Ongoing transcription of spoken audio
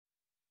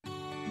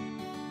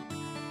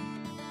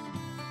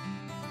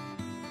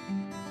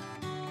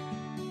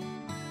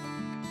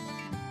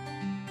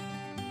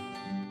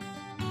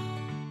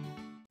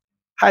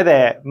Hi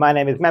there, my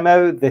name is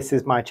Memo, this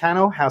is my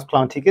channel,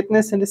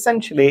 Houseplantygoodness, and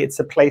essentially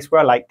it's a place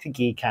where I like to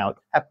geek out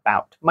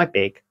about my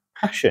big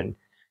passion.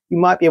 You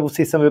might be able to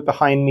see some of it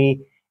behind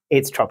me,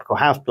 it's tropical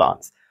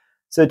houseplants.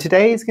 So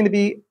today is going to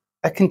be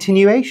a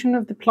continuation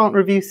of the plant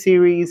review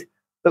series,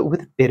 but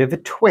with a bit of a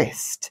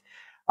twist.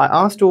 I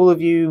asked all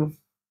of you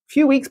a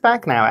few weeks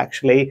back now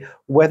actually,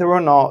 whether or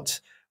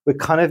not we're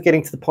kind of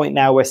getting to the point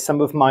now where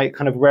some of my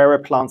kind of rarer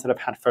plants that I've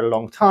had for a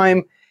long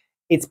time,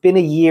 it's been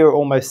a year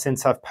almost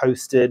since I've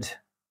posted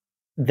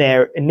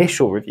their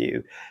initial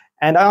review.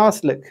 And I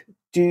asked, look,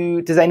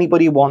 does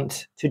anybody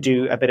want to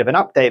do a bit of an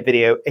update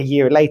video a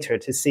year later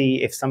to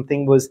see if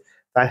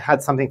I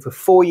had something for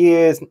 4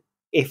 years,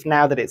 if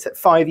now that it's at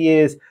 5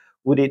 years,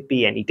 would it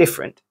be any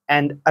different?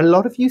 And a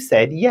lot of you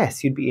said,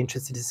 yes, you'd be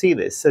interested to see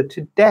this. So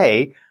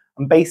today,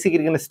 I'm basically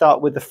going to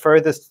start with the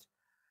furthest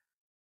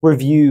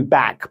review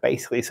back,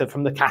 basically. So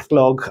from the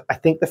catalog, I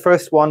think the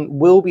first one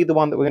will be the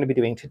one that we're going to be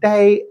doing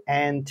today.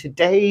 And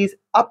today's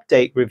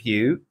update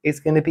review is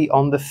going to be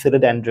on the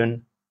Philodendron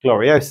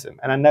gloriosum.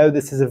 And I know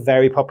this is a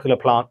very popular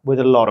plant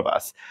with a lot of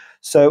us.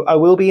 So I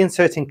will be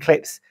inserting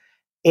clips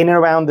in and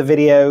around the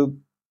video.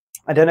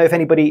 I don't know if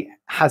anybody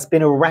has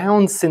been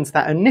around since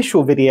that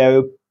initial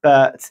video,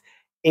 but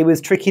it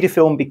was tricky to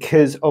film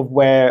because of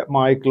where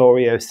my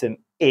gloriosum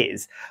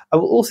is. I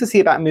will also see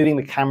about moving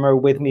the camera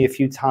with me a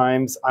few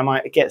times. I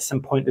might get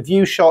some point of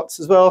view shots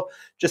as well,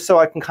 just so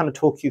I can kind of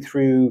talk you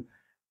through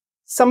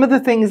some of the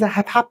things that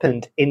have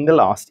happened in the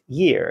last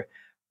year.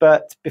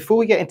 But before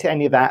we get into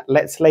any of that,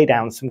 let's lay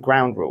down some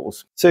ground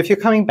rules. So if you're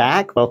coming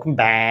back, welcome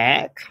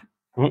back.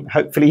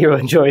 Hopefully you'll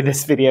enjoy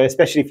this video,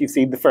 especially if you've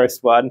seen the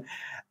first one.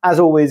 As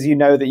always, you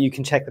know that you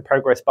can check the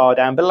progress bar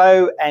down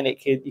below and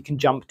you can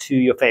jump to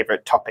your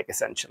favorite topic,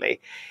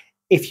 essentially.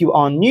 If you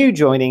are new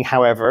joining,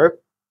 however,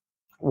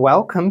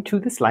 welcome to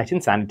the slight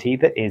insanity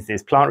that is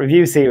this plant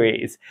review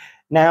series.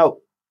 Now,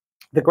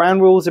 the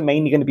ground rules are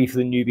mainly going to be for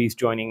the newbies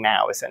joining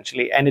now,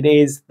 essentially. And it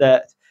is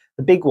that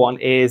the big one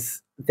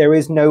is there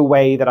is no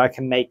way that I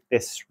can make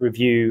this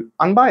review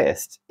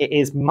unbiased. It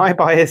is my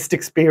biased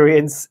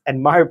experience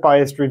and my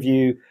biased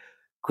review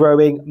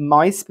growing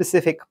my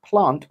specific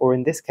plant, or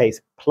in this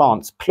case,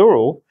 plants,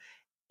 plural,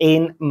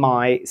 in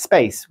my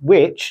space,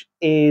 which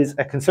is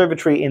a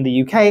conservatory in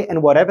the UK,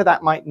 and whatever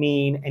that might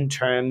mean in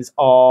terms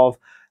of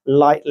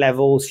light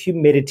levels,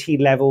 humidity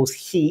levels,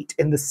 heat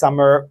in the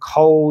summer,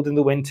 cold in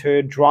the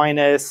winter,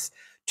 dryness,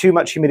 too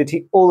much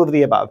humidity, all of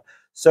the above.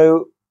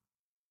 So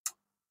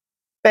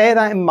bear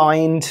that in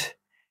mind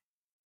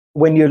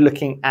when you're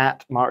looking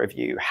at my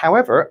review.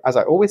 However, as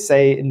I always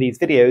say in these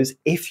videos,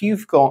 if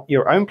you've got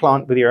your own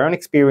plant with your own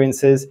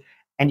experiences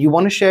and you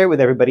want to share it with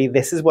everybody,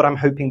 this is what I'm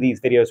hoping these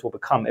videos will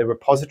become, a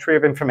repository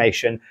of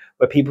information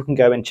where people can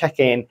go and check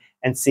in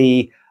and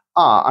see,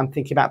 I'm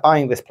thinking about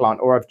buying this plant,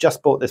 or I've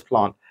just bought this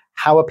plant.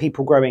 How are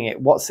people growing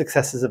it? What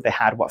successes have they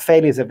had? What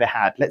failures have they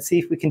had? Let's see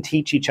if we can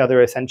teach each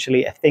other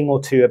essentially a thing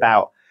or two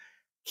about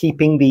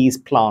keeping these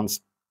plants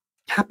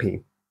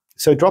happy.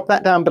 So drop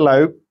that down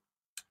below.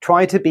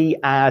 Try to be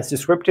as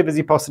descriptive as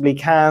you possibly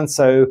can.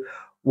 So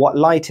what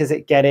light is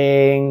it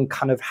getting?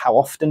 Kind of how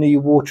often are you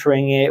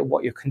watering it?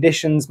 What your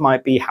conditions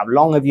might be? How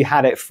long have you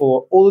had it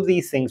for? All of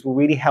these things will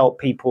really help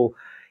people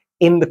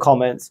in the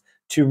comments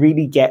to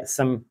really get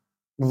some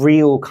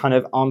real kind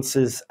of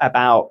answers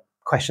about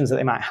questions that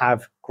they might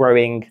have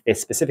growing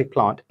this specific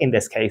plant, in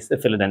this case, the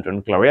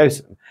Philodendron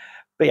gloriosum.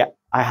 But yeah,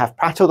 I have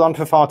prattled on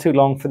for far too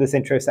long for this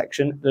intro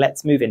section.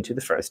 Let's move into the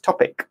first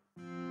topic.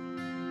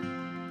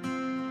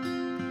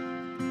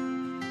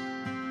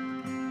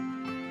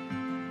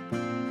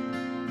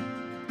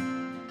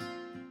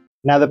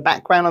 Now, the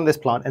background on this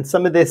plant, and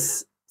some of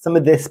this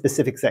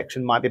specific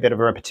section might be a bit of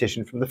a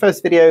repetition from the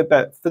first video,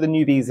 but for the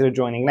newbies that are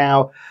joining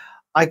now,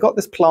 I got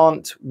this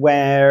plant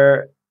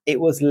where it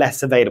was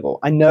less available.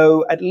 I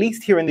know, at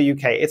least here in the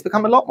UK, it's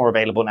become a lot more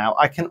available now.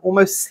 I can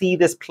almost see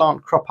this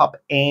plant crop up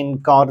in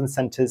garden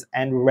centres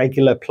and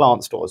regular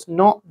plant stores.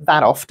 Not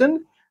that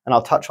often, and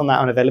I'll touch on that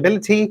on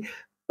availability,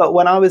 but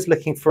when I was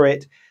looking for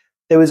it,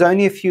 there was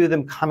only a few of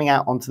them coming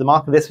out onto the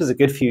market. This was a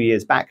good few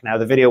years back now.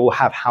 The video will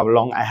have how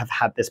long I have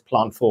had this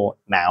plant for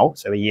now,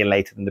 so a year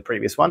later than the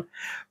previous one.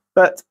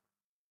 But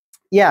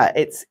yeah,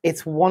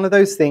 it's one of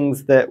those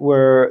things that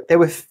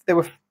there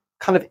were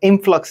kind of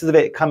influxes of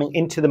it coming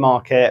into the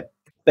market,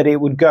 but it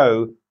would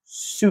go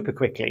super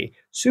quickly,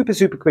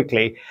 super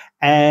quickly.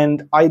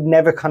 And I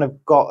never kind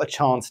of got a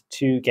chance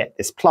to get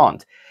this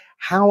plant.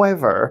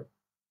 However,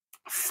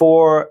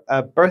 for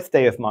a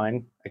birthday of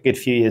mine, a good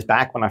few years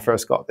back when I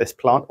first got this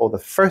plant, or the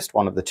first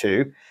one of the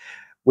two,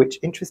 which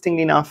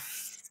interestingly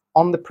enough,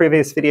 on the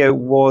previous video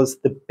was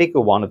the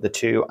bigger one of the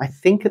two. I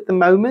think at the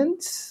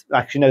moment,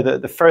 actually no,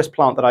 the first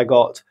plant that I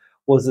got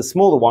was the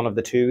smaller one of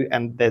the two,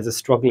 and there's a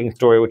struggling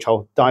story which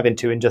I'll dive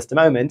into in just a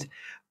moment.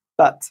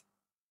 But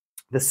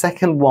the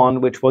second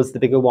one, which was the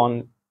bigger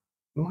one,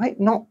 might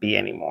not be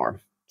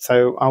anymore.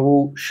 So I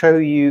will show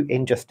you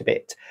in just a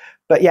bit.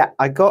 But yeah,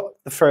 I got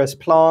the first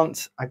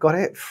plant. I got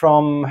it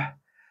from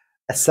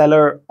a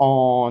seller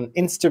on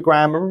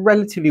Instagram, a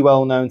relatively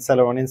well-known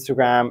seller on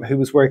Instagram, who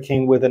was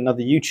working with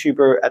another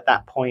YouTuber at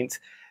that point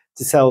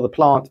to sell the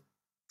plant.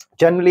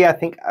 Generally, I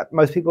think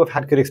most people have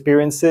had good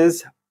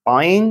experiences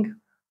buying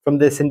from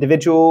this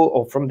individual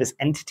or from this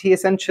entity,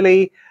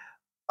 essentially.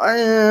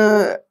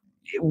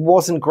 It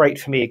wasn't great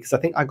for me because I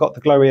think I got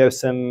the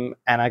gloriosum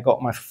and I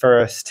got my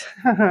first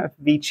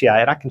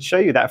Veitchii, and I can show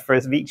you that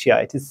first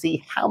Veitchii to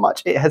see how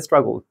much it has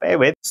struggled. Bear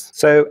with.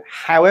 So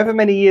however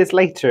many years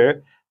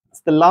later, it's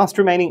the last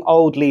remaining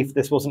old leaf.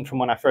 This wasn't from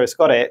when I first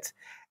got it,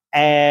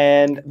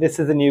 and this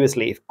is the newest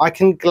leaf. I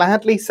can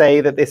gladly say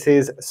that this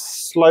is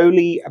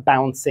slowly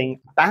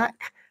bouncing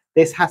back.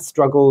 This has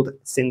struggled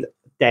since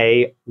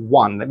day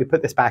one. Let me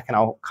put this back and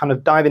I'll kind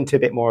of dive into a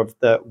bit more of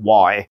the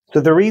why. So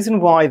the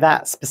reason why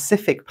that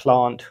specific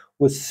plant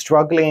was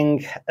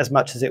struggling as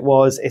much as it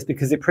was is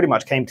because it pretty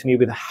much came to me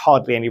with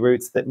hardly any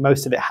roots, that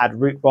most of it had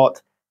root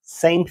rot.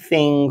 Same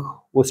thing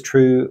was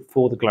true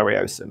for the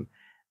gloriosum.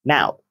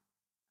 Now,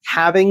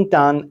 having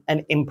done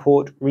an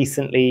import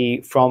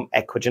recently from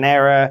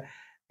Ecuagenera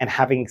and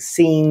having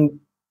seen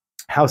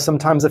how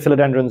sometimes the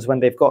philodendrons, when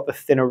they've got the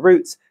thinner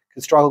roots,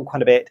 can struggle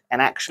quite a bit,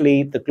 and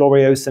actually the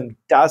gloriosum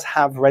does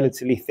have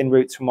relatively thin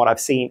roots from what I've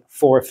seen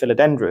for a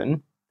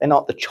philodendron. They're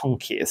not the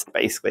chunkiest,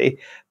 basically,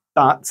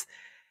 but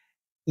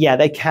yeah,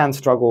 they can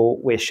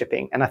struggle with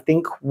shipping. And I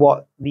think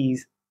what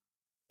these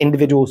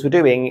individuals were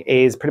doing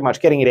is pretty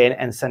much getting it in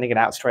and sending it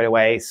out straight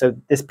away. So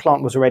this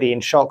plant was already in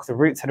shock. The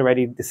roots had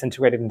already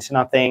disintegrated into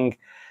nothing.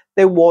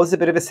 There was a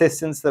bit of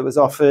assistance that was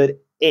offered.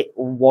 It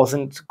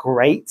wasn't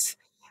great.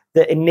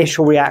 The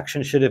initial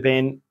reaction should have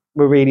been,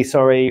 we're really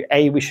sorry.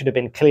 We should have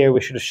been clear. We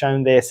should have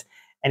shown this.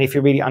 And if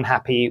you're really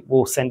unhappy,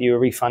 we'll send you a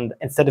refund.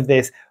 Instead of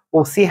this,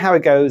 we'll see how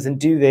it goes and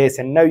do this.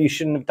 And no, you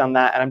shouldn't have done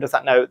that. And I'm just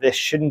like, no, this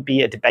shouldn't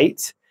be a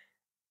debate.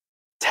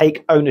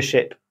 Take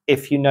ownership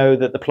if you know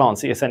that the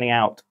plants that you're sending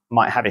out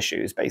might have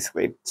issues,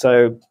 basically.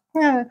 So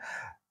yeah,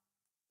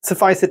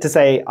 suffice it to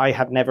say, I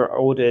have never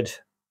ordered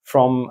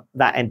from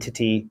that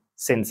entity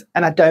since,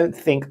 and I don't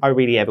think I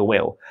really ever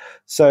will.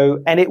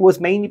 So, and it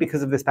was mainly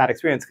because of this bad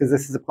experience, because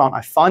this is a plant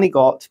I finally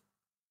got,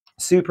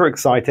 super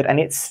excited, and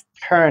it's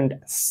turned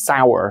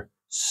sour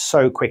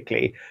so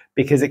quickly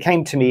because it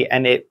came to me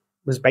and it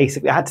was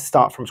basically, I had to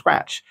start from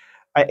scratch.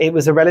 It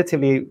was a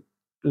relatively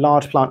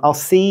large plant. I'll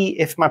see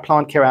if my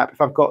plant care app,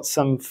 if I've got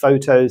some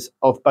photos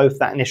of both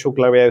that initial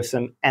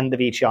gloriosum and the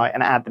Veitchii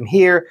and add them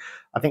here.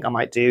 I think I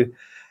might do.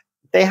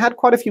 They had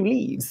quite a few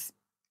leaves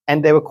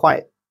and they were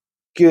quite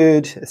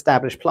good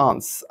established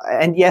plants.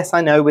 And yes,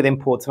 I know with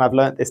imports, and I've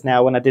learned this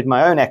now when I did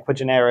my own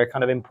Ecuagenera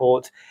kind of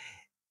import,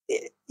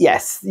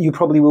 yes, you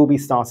probably will be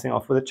starting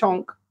off with a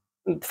chunk.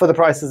 For the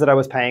prices that I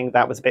was paying,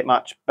 that was a bit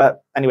much.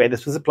 But anyway,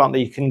 this was a plant that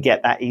you couldn't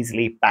get that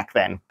easily back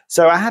then.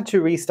 So I had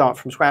to restart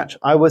from scratch.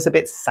 I was a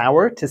bit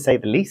sour, to say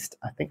the least.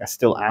 I think I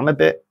still am a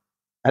bit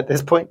at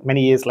this point,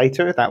 many years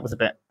later. That was a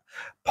bit,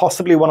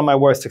 possibly one of my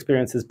worst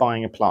experiences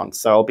buying a plant.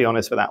 So I'll be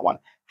honest with that one.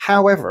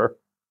 However,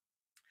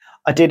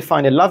 I did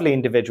find a lovely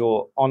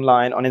individual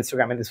online on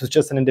Instagram, and this was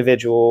just an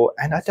individual.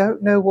 And I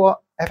don't know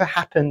what ever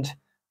happened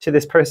to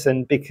this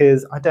person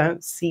because I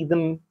don't see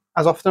them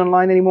as often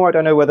online anymore. I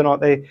don't know whether or not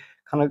they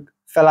kind of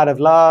fell out of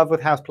love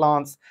with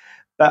houseplants,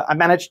 but I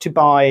managed to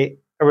buy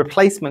a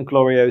replacement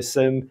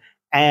gloriosum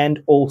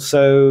and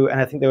also, and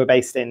I think they were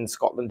based in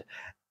Scotland.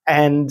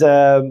 And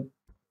so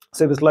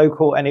it was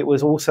local, and it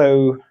was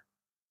also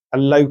a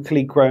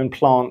locally grown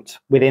plant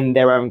within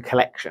their own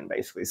collection,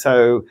 basically.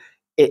 So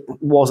it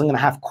wasn't going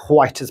to have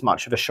quite as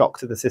much of a shock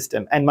to the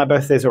system. And my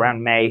birthday's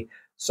around May,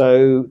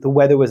 so the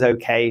weather was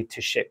okay to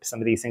ship some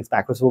of these things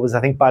backwards. I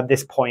think by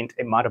this point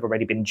it might have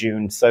already been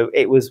June, so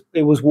it was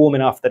warm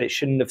enough that it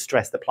shouldn't have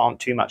stressed the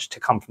plant too much to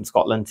come from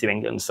Scotland to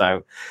England.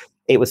 So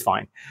it was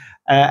fine.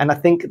 And I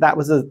think that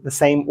was the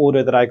same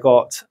order that I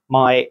got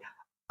my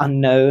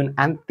unknown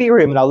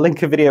anthurium, and I'll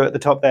link a video at the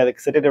top there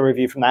because I did a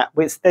review from that.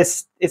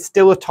 It's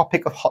still a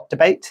topic of hot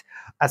debate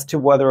as to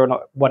whether or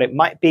not what it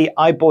might be.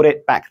 I bought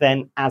it back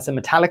then as a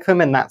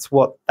metallicum, and that's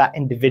what that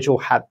individual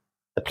had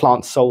the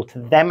plant sold to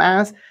them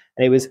as.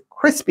 And it was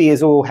crispy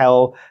as all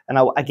hell. And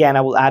I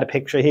will add a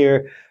picture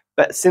here.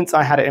 But since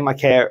I had it in my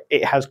care,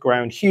 it has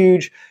grown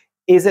huge.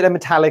 Is it a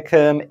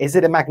metallicum? Is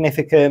it a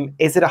magnificum?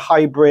 Is it a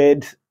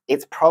hybrid?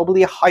 It's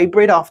probably a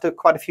hybrid after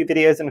quite a few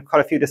videos and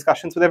quite a few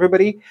discussions with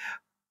everybody.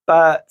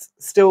 But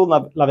still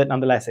love it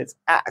nonetheless. It's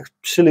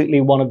absolutely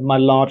one of my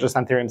largest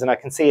anthuriums, and I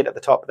can see it at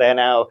the top there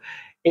now.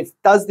 It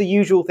does the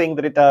usual thing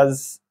that it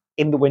does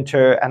in the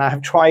winter, and I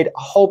have tried a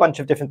whole bunch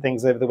of different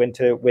things over the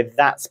winter with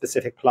that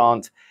specific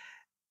plant.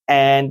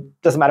 And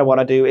doesn't matter what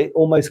I do, it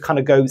almost kind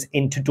of goes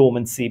into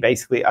dormancy,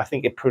 basically. I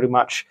think it pretty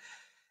much,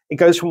 it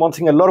goes from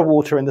wanting a lot of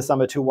water in the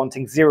summer to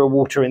wanting zero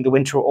water in the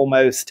winter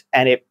almost,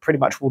 and it pretty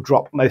much will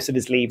drop most of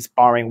its leaves,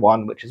 barring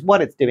one, which is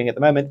what it's doing at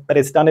the moment. But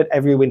it's done it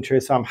every winter,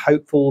 so I'm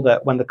hopeful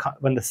that when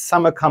the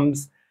summer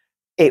comes,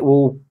 it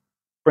will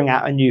bring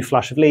out a new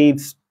flush of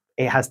leaves.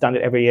 It has done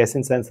it every year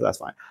since then, so that's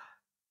fine.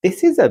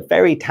 This is a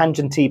very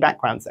tangenty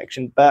background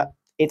section, but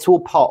it's all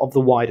part of the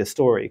wider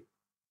story.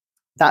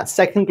 That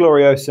second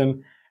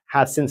gloriosum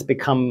has since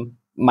become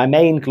my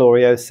main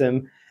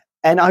gloriosum,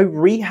 and I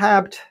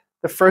rehabbed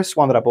the first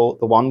one that I bought,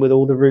 the one with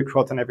all the root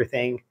rot and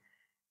everything.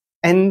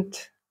 And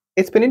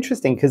it's been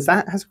interesting because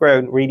that has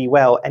grown really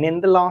well. And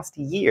in the last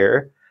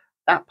year,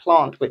 that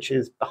plant, which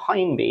is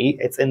behind me,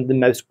 it's in the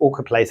most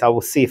awkward place. I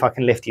will see if I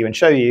can lift you and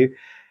show you,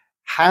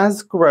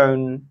 has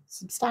grown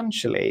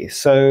substantially.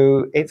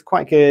 So it's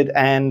quite good.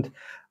 And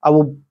I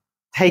will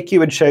take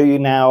you and show you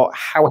now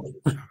how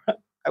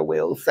I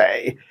will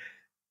say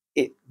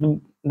the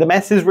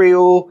mess is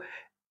real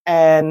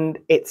and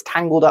it's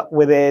tangled up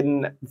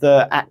within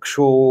the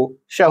actual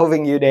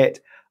shelving unit.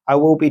 I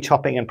will be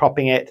chopping and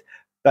propping it,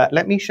 but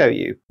let me show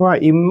you.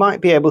 Right, you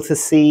might be able to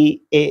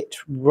see it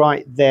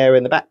right there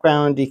in the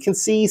background. You can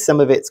see some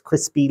of its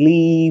crispy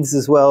leaves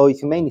as well. You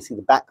can mainly see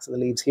the backs of the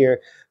leaves here.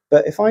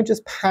 But if I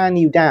just pan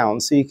you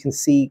down so you can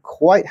see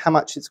quite how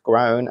much it's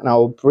grown, and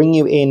I'll bring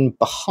you in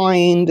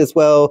behind as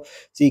well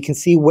so you can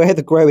see where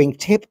the growing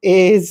tip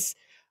is.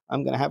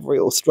 I'm going to have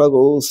real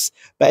struggles,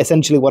 but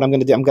essentially what I'm going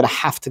to do, I'm going to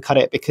have to cut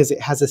it because it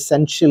has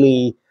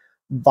essentially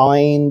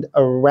vined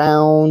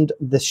around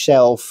the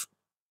shelf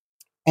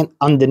and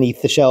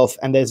underneath the shelf,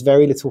 and there's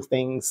very little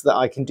things that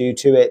I can do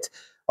to it.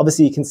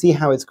 Obviously, you can see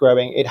how it's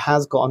growing. It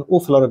has got an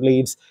awful lot of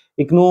leaves.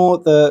 Ignore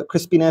the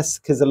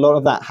crispiness because a lot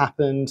of that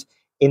happened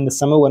in the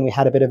summer when we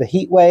had a bit of a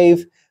heat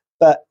wave,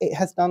 but it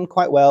has done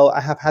quite well.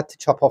 I have had to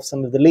chop off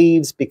some of the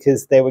leaves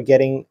because they were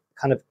getting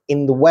kind of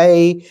in the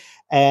way,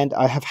 and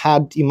I have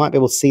had, you might be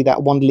able to see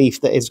that one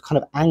leaf that is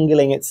kind of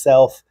angling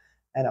itself,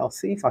 and I'll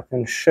see if I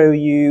can show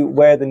you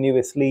where the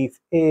newest leaf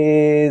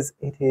is.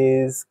 It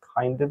is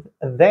kind of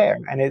there,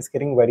 and it's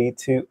getting ready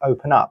to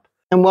open up.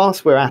 And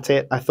whilst we're at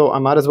it, I thought I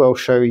might as well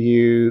show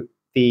you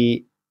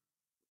the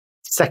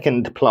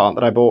second plant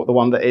that I bought, the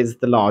one that is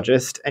the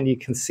largest, and you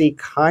can see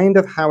kind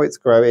of how it's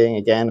growing.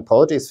 Again,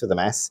 apologies for the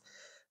mess,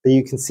 but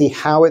you can see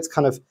how it's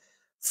kind of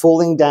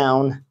falling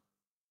down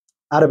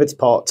out of its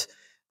pot.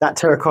 That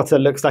terracotta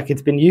looks like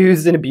it's been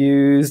used and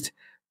abused,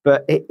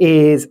 but it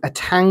is a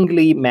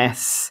tangly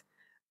mess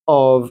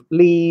of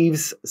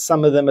leaves.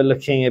 Some of them are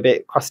looking a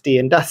bit crusty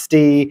and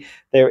dusty.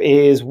 There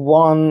is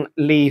one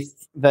leaf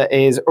that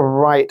is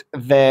right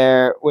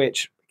there,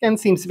 which again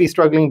seems to be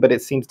struggling, but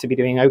it seems to be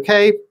doing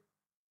okay.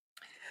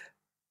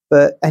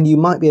 And you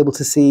might be able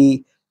to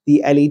see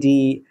the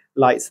LED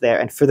lights there.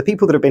 And for the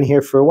people that have been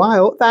here for a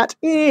while, that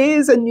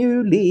is a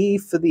new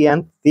leaf for the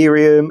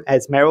Anthurium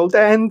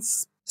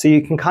esmeraldens. So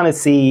you can kind of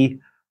see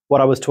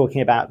what I was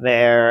talking about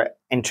there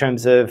in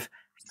terms of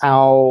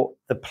how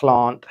the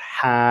plant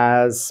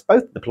has,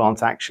 both the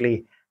plants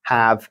actually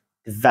have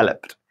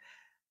developed.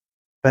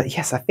 But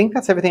yes, I think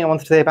that's everything I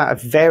wanted to say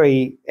about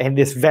in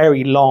this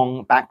very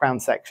long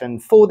background section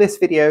for this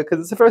video, because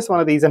it's the first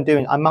one of these I'm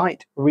doing. I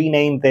might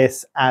rename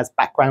this as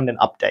background and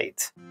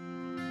update.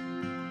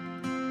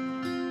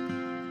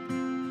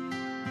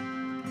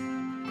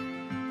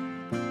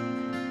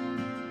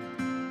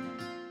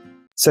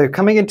 So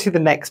coming into the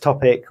next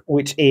topic,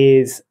 which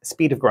is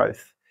speed of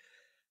growth.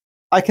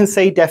 I can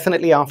say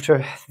definitely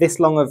after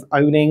this long of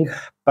owning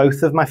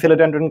both of my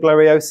Philodendron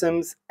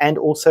gloriosums and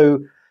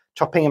also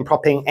chopping and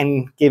propping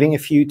and giving a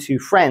few to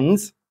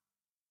friends,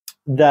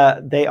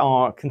 that they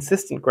are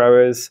consistent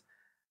growers.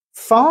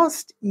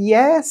 Fast,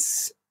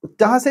 yes.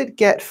 Does it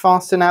get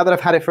faster now that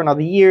I've had it for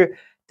another year?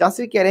 Does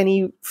it get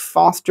any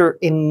faster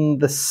in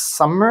the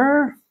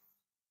summer?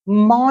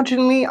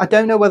 Marginally. I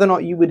don't know whether or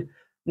not you would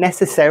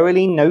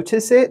necessarily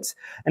notice it.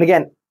 And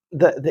again,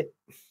 the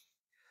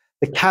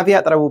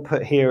caveat that I will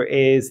put here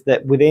is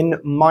that within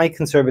my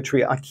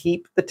conservatory, I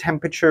keep the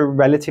temperature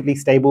relatively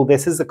stable.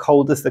 This is the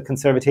coldest the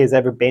conservatory has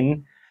ever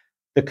been.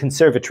 The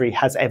conservatory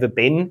has ever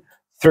been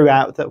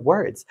throughout the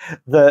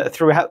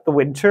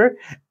winter,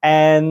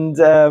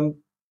 and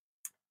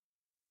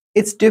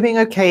it's doing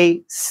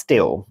okay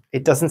still.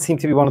 It doesn't seem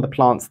to be one of the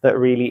plants that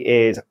really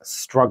is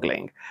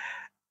struggling.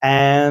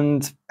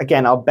 And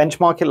again, I'll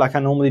benchmark it like I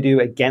normally do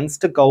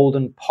against a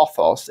golden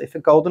pothos. If a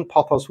golden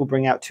pothos will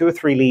bring out 2 or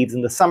 3 leaves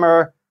in the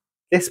summer,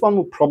 this one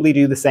will probably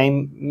do the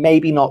same,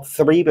 maybe not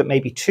 3, but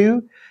maybe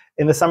 2.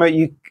 In the summer,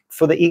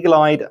 for the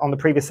eagle-eyed on the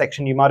previous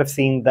section, you might have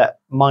seen that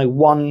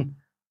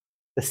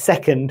the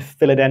second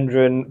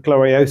Philodendron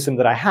gloriosum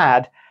that I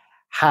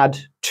had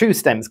 2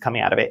 stems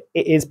coming out of it.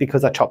 It is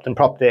because I chopped and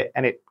propped it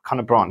and it kind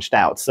of branched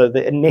out. So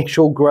the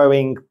initial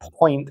growing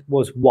point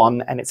was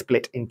 1 and it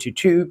split into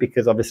 2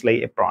 because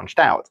obviously it branched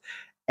out.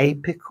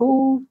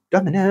 Apical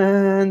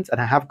dominance, and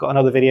I have got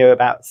another video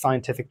about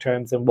scientific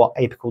terms and what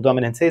apical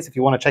dominance is. If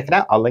you want to check it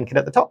out, I'll link it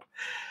at the top.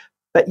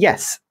 But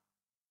yes,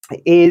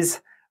 it is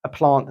a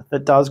plant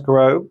that does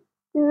grow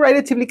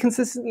relatively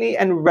consistently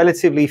and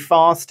relatively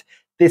fast.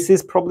 This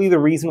is probably the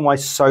reason why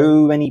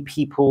so many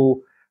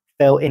people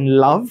fell in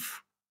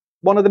love.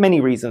 One of the many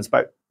reasons,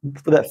 but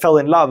that fell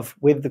in love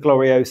with the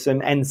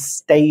gloriosum and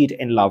stayed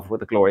in love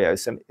with the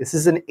gloriosum. This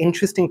is an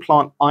interesting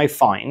plant, I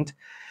find,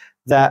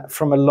 that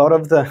from a lot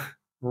of the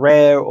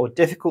rare or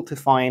difficult to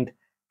find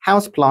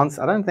house plants,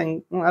 I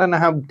don't know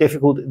how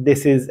difficult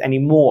this is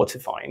anymore to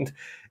find. It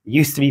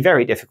used to be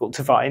very difficult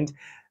to find,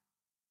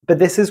 but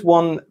this is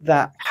one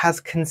that has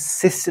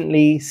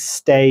consistently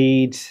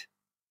stayed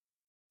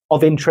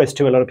of interest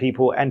to a lot of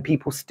people, and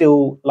people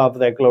still love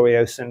their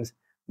gloriosums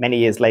many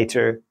years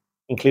later,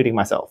 including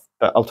myself.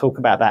 But I'll talk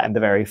about that in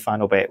the very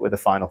final bit with the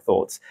final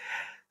thoughts.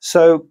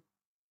 So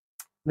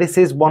this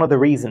is one of the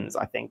reasons,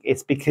 I think.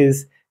 It's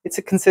because it's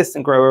a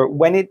consistent grower.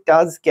 When it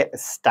does get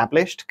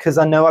established, because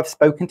I know I've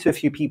spoken to a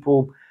few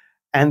people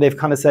and they've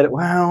kind of said,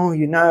 well,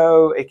 you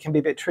know, it can be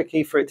a bit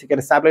tricky for it to get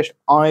established.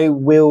 I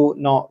will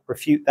not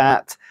refute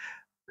that.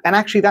 And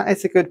actually, that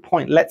is a good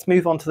point. Let's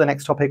move on to the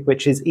next topic,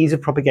 which is ease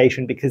of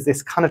propagation, because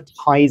this kind of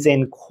ties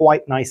in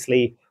quite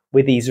nicely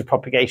with ease of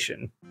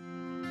propagation.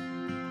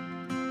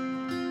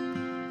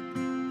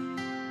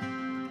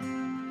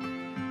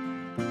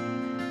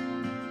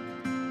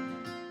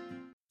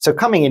 So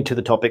coming into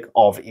the topic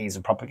of ease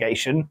of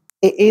propagation,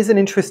 it is an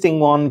interesting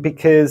one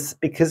because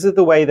of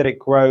the way that it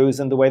grows,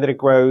 and the way that it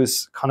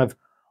grows kind of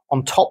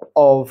on top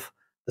of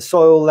the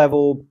soil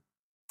level.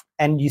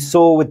 And you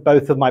saw with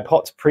both of my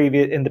pots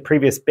in the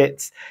previous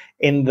bits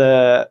in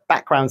the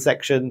background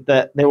section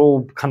that they're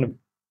all kind of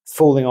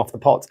falling off the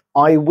pots.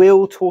 I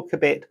will talk a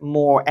bit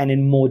more and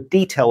in more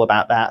detail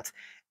about that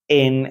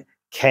in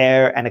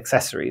care and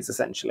accessories,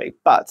 essentially.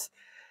 But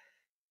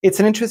it's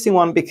an interesting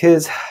one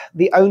because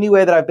the only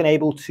way that I've been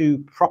able to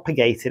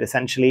propagate it,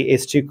 essentially,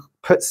 is to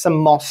put some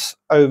moss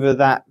over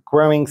that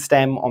growing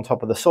stem on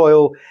top of the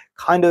soil,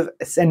 kind of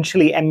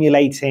essentially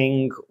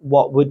emulating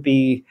what would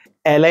be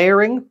air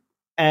layering,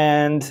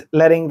 and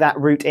letting that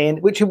root in,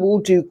 which it will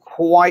do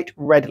quite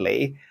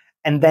readily,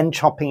 and then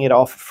chopping it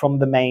off from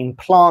the main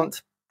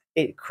plant.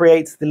 It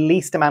creates the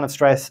least amount of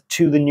stress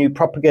to the new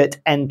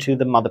propagate and to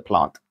the mother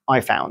plant,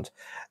 I found.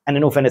 And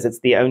in all fairness, it's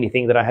the only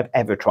thing that I have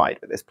ever tried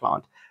with this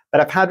plant.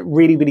 But I've had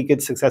really, really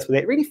good success with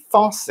it, really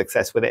fast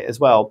success with it as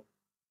well.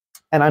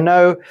 And I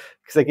know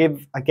because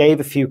I gave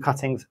a few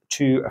cuttings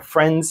to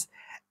friends,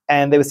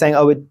 and they were saying,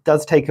 oh, it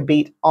does take a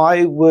beat.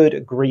 I would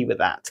agree with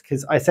that,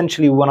 because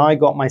essentially when I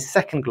got my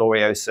second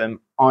gloriosum,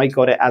 I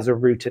got it as a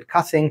rooted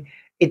cutting.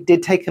 It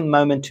did take a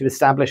moment to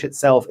establish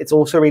itself. It's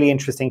also really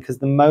interesting because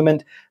the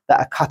moment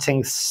that a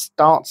cutting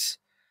starts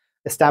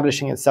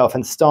establishing itself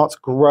and starts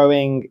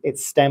growing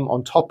its stem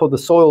on top of the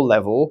soil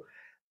level,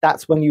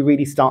 that's when you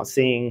really start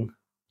seeing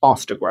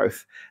faster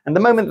growth. And the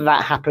moment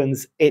that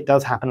happens, it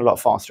does happen a lot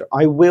faster.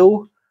 I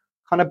will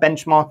kind of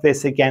benchmark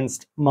this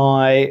against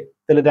my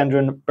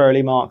Philodendron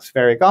burley marks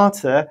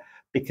variegata,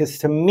 because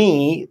to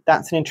me,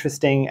 that's an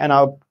interesting, and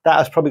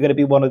that is probably going to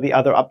be one of the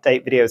other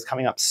update videos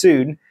coming up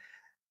soon.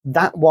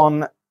 That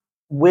one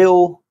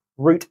will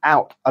root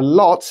out a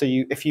lot. So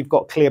if you've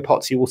got clear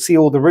pots, you will see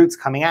all the roots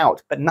coming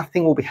out, but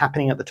nothing will be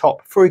happening at the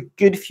top for a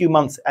good few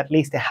months. At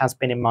least it has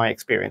been in my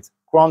experience.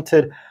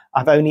 Granted,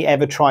 I've only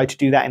ever tried to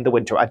do that in the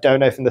winter. I don't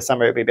know if in the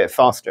summer it'll be a bit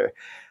faster.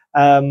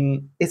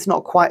 It's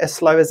not quite as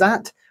slow as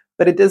that,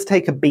 but it does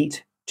take a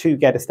beat to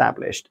get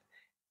established.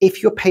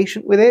 If you're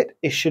patient with it,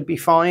 it should be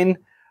fine.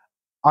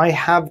 I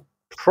have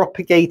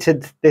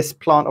propagated this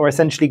plant, or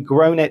essentially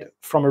grown it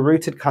from a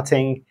rooted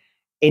cutting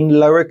in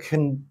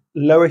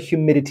lower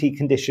humidity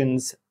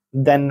conditions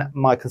than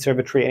my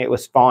conservatory, and it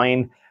was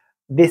fine.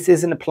 This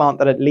isn't a plant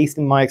that, at least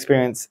in my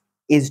experience,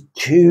 is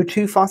too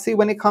fussy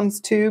when it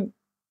comes to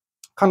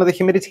kind of the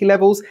humidity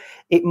levels.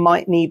 It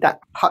might need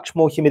that touch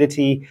more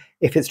humidity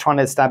if it's trying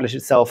to establish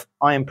itself.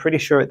 I am pretty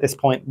sure at this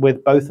point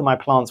with both of my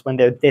plants, when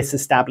they're this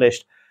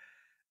established,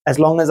 as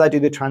long as I do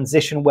the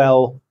transition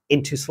well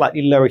into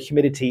slightly lower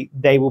humidity,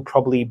 they will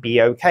probably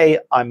be okay.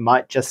 I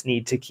might just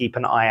need to keep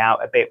an eye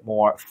out a bit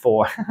more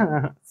for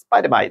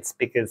spider mites,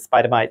 because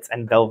spider mites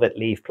and velvet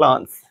leaf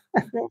plants,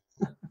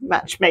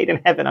 match made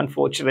in heaven,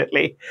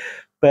 unfortunately.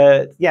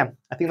 But yeah,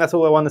 I think that's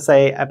all I want to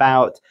say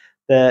about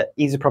the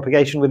ease of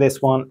propagation with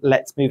this one.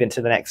 Let's move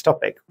into the next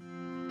topic.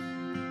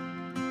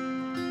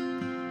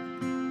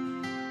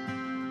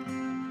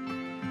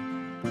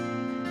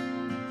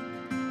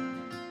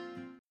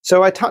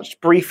 So I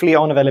touched briefly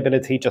on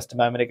availability just a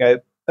moment ago,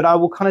 but I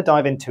will kind of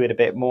dive into it a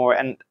bit more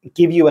and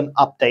give you an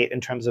update in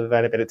terms of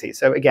availability.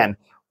 So again,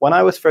 when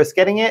I was first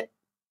getting it,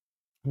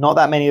 not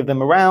that many of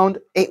them around.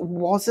 It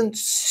wasn't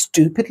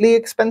stupidly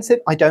expensive,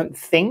 I don't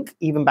think,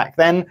 even back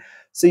then.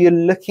 So you're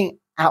looking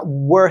at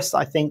worst,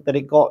 I think, that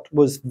it got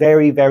was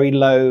very, very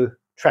low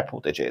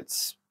triple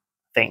digits,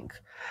 I think.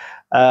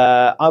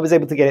 I was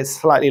able to get it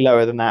slightly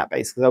lower than that,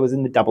 basically. I was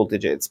in the double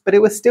digits, but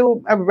it was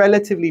still a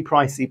relatively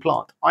pricey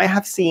plant. I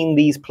have seen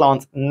these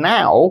plants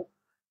now,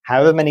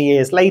 however many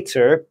years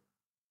later,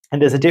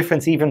 and there's a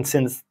difference even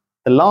since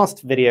the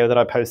last video that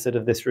I posted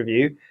of this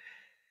review.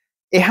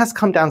 It has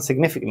come down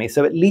significantly.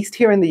 So at least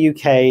here in the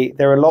UK,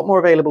 they're a lot more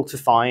available to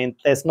find.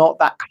 There's not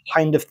that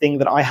kind of thing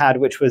that I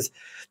had, which was,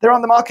 they're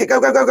on the market, go,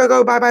 go, go, go,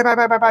 go, buy, buy, buy,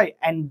 buy, buy, buy,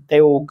 and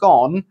they're all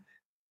gone.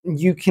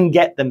 You can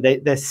get them.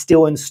 They're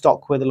still in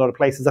stock with a lot of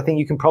places. I think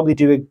you can probably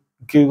do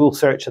a Google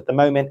search at the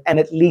moment, and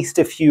at least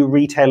a few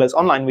retailers,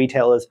 online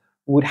retailers,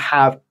 would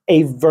have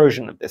a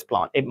version of this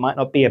plant. It might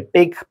not be a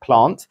big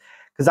plant,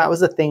 because that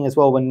was the thing as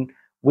well. When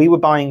we were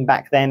buying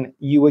back then,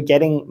 you were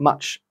getting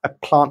a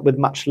plant with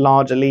much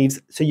larger leaves.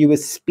 So you were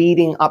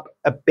speeding up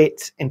a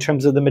bit in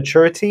terms of the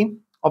maturity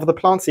of the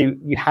plant. So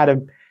you had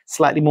a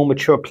slightly more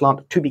mature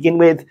plant to begin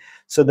with.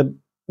 So the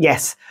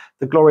yes,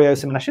 the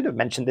gloriosum, and I should have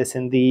mentioned this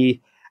in the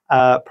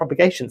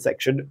propagation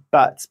section,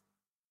 but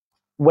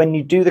when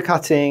you do the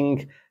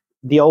cutting,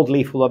 the old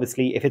leaf will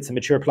obviously, if it's a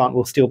mature plant,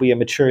 will still be a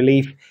mature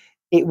leaf.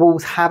 It will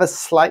have a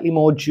slightly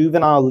more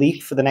juvenile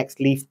leaf for the next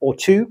leaf or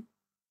two.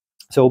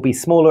 So it'll be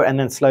smaller and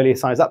then slowly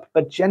size up.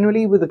 But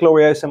generally with the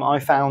gloriosum, I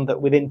found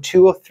that within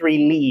 2 or 3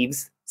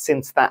 leaves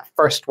since that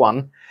first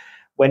one,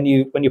 when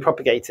you're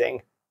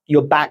propagating,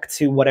 you're back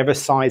to whatever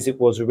size it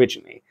was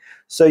originally.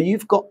 So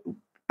you've got,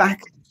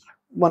 back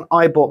when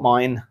I bought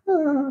mine,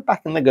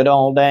 back in the good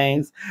old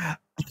days,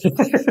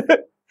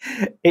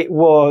 it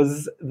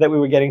was that we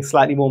were getting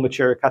slightly more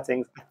mature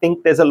cuttings. I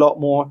think there's a lot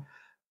more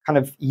kind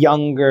of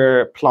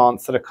younger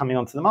plants that are coming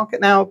onto the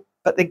market now,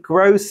 but they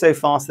grow so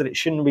fast that it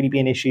shouldn't really be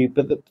an issue.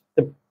 But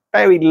the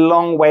very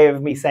long way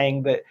of me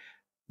saying that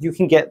you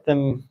can get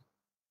them,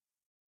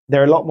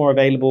 they're a lot more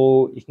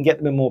available. You can get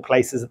them in more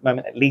places at the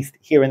moment, at least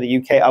here in the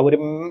UK. I would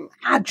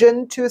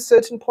imagine to a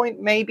certain point,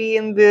 maybe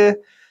in the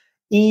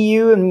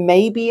EU and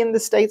maybe in the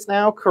States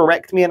now.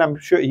 Correct me, and I'm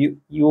sure you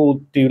all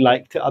do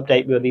like to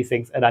update me on these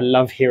things, and I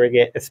love hearing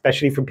it,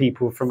 especially from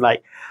people from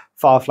like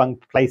far-flung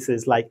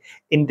places like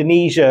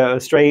Indonesia,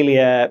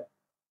 Australia,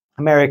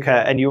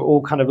 America, and you're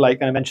all kind of like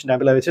going to mention down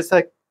below. It's just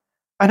like,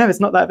 I know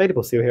it's not that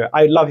available still here.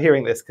 I love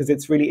hearing this because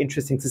it's really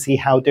interesting to see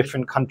how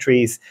different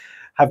countries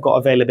have got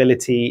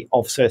availability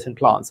of certain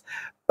plants.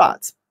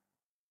 But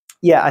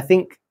yeah, I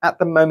think at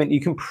the moment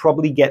you can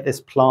probably get this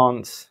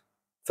plant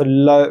for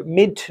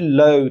mid to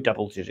low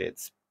double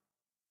digits.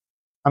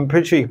 I'm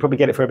pretty sure you can probably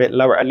get it for a bit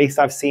lower. At least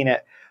I've seen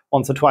it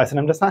once or twice, and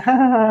I'm just like,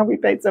 we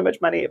paid so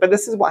much money. But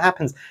this is what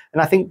happens.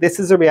 And I think this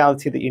is a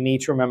reality that you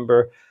need to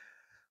remember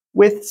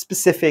with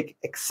specific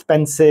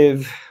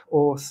expensive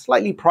or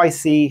slightly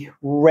pricey,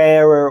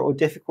 rarer or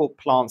difficult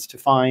plants to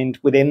find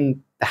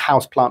within the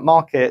houseplant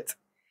market.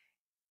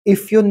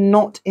 If you're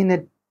not in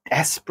a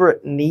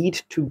desperate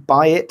need to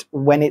buy it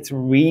when it's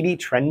really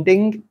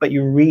trending, but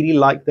you really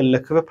like the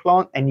look of a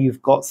plant and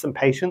you've got some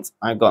patience,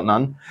 I've got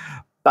none,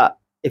 but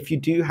if you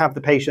do have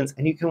the patience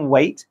and you can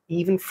wait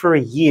even for a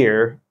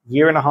year,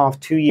 year and a half,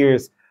 2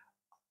 years,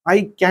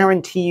 I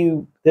guarantee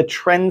you the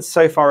trend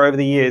so far over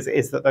the years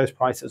is that those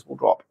prices will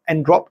drop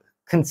and drop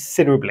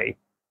considerably.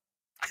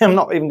 I'm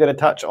not even going to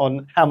touch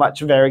on how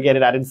much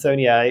variegated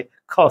Adansonii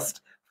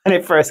cost when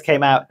it first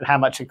came out and how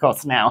much it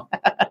costs now.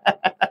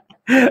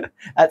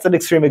 That's an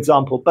extreme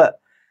example,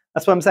 but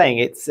that's what I'm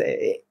saying.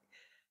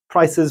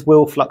 Prices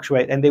will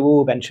fluctuate and they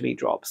will eventually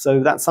drop. So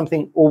that's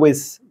something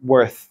always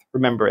worth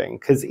remembering,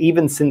 because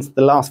even since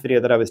the last video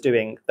that I was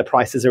doing, the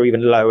prices are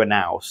even lower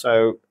now,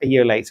 so a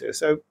year later.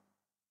 So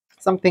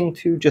something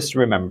to just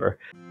remember.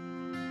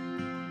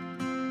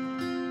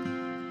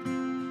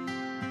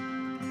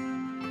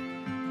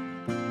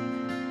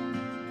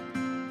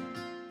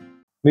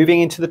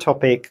 Moving into the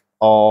topic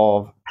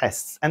of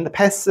pests, and the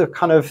pests are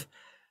kind of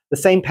the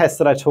same pests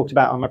that I talked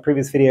about on my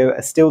previous video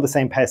are still the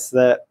same pests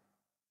that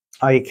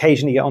I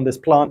occasionally get on this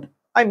plant.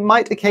 I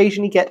might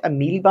occasionally get a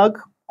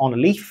mealybug on a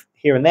leaf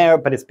here and there,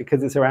 but it's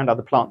because it's around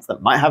other plants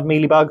that might have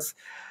mealybugs.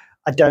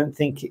 I don't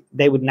think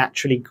they would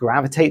naturally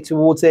gravitate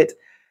towards it.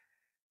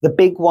 The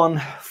big one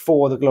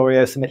for the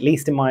gloriosum, at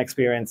least in my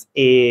experience,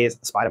 is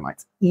spider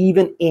mites.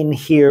 Even in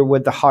here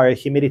with the higher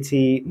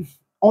humidity,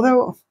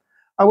 although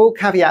I will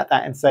caveat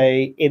that and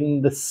say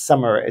in the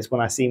summer is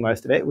when I see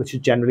most of it, which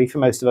is generally for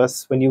most of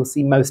us when you'll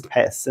see most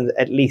pests,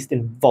 at least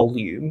in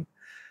volume.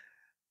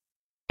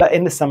 But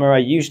in the summer, I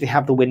usually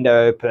have the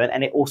window open,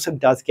 and it also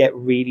does get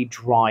really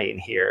dry in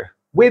here.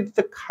 With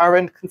the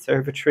current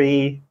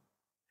conservatory,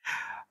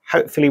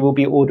 hopefully we'll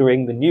be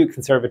ordering the new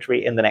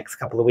conservatory in the next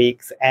couple of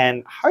weeks,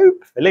 and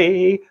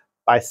hopefully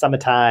by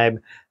summertime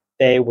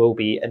there will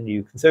be a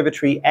new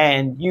conservatory.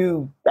 And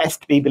you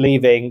best be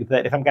believing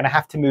that if I'm going to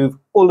have to move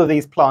all of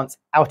these plants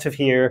out of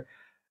here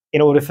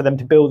in order for them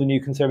to build a new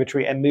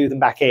conservatory and move them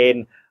back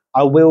in,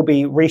 I will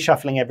be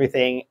reshuffling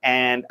everything.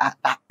 And at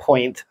that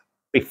point,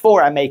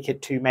 before I make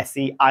it too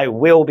messy, I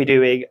will be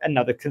doing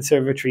another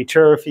conservatory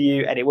tour for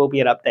you, and it will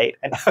be an update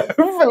and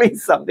hopefully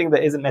something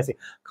that isn't messy.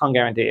 Can't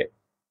guarantee it.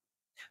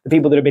 The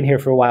people that have been here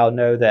for a while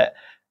know that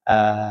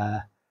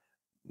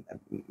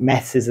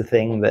mess is a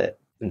thing that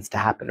tends to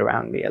happen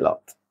around me a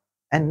lot.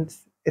 And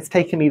it's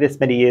taken me this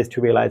many years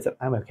to realize that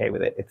I'm okay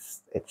with it.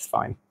 It's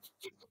fine.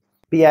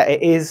 But yeah,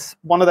 it is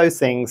one of those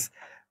things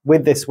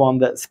with this one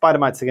that spider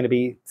mites are going to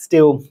be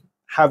still,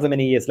 however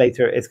many years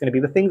later, it's going to be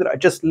the thing that I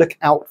just look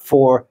out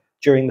for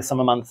during the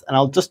summer months. And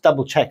I'll just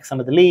double check some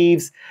of the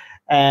leaves.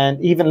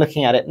 And even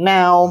looking at it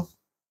now,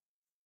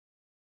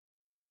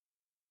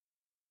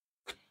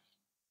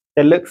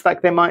 there looks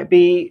like there might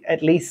be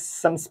at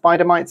least some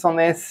spider mites on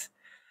this.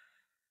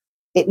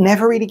 It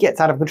never really gets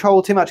out of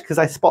control too much because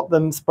I spot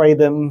them, spray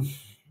them.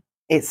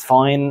 It's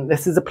fine.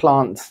 This is a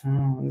plant.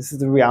 This is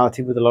the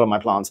reality with a lot of my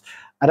plants.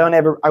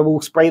 I will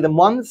spray them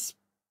once.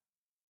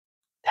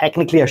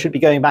 Technically, I should be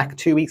going back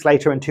 2 weeks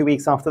later and 2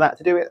 weeks after that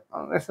to do it.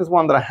 This is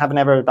one that I haven't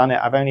ever done it.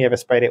 I've only ever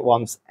sprayed it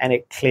once and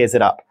it clears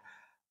it up.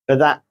 But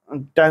that,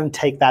 don't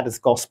take that as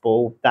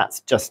gospel.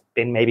 That's just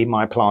been maybe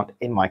my plant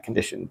in my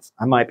conditions.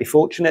 I might be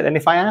fortunate, and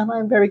if I am,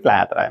 I'm very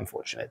glad that I am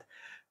fortunate.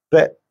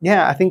 But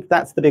yeah, I think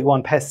that's the big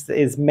one. Pests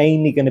is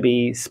mainly going to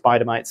be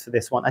spider mites for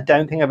this one. I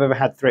don't think I've ever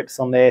had thrips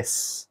on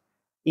this.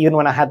 Even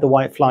when I had the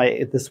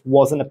whitefly, this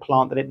wasn't a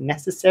plant that it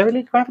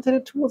necessarily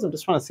gravitated towards. I'm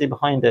just trying to see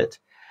behind it.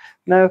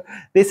 No,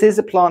 this is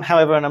a plant,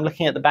 however, and I'm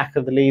looking at the back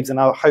of the leaves, and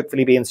I'll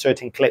hopefully be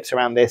inserting clips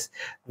around this,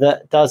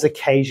 that does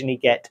occasionally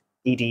get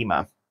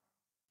edema.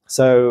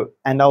 So,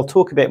 and I'll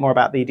talk a bit more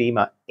about the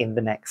edema in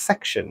the next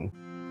section.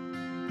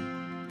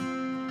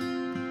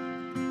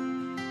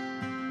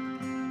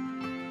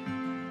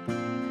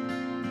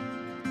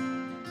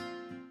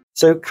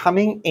 So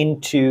coming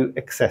into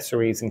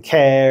accessories and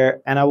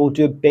care, and I will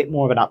do a bit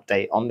more of an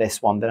update on this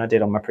one than I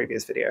did on my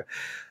previous video.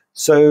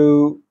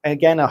 So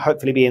again, I'll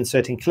hopefully be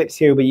inserting clips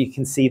here where you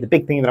can see the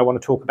big thing that I want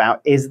to talk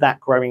about is that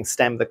growing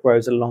stem that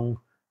grows along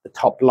the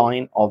top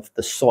line of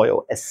the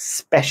soil,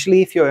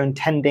 especially if you're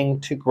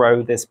intending to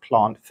grow this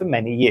plant for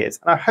many years.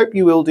 And I hope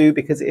you will do,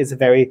 because it is a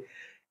very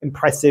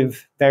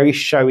impressive, very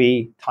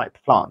showy type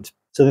plant.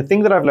 So the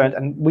thing that I've learned,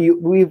 and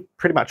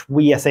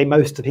I say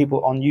most of the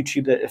people on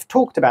YouTube that have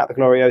talked about the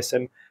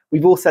gloriosum,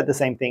 we've all said the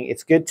same thing.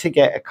 It's good to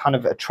get a kind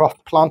of a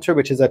trough planter,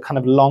 which is a kind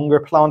of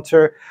longer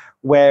planter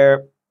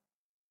where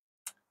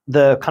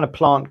the kind of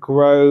plant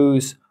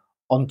grows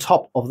on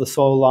top of the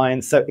soil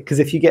line. So, because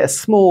if you get a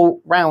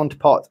small round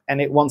pot and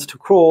it wants to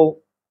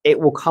crawl, it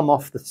will come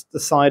off the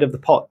side of the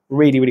pot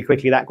really, really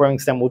quickly. That growing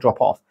stem will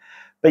drop off.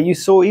 But you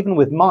saw even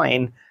with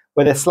mine,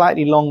 where they're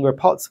slightly longer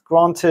pots,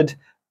 granted,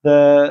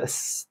 the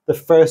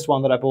first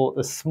one that I bought,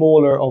 the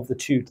smaller of the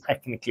two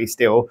technically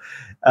still,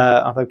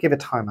 although give it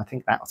time, I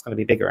think that was going to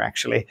be bigger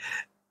actually.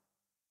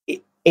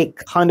 It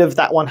kind of,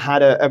 that one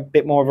had a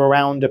bit more of a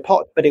rounder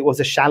pot, but it was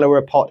a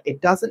shallower pot.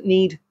 It doesn't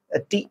need a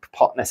deep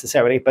pot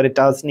necessarily, but it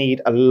does need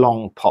a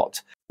long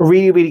pot.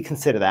 Really, really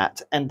consider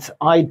that. And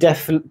I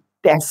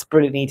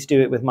desperately need to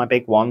do it with my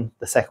big one,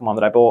 the second one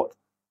that I bought.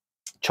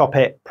 Chop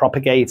it,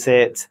 propagate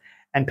it,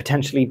 and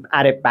potentially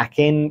add it back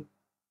in,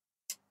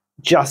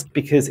 just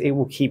because it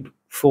will keep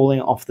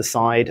falling off the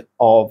side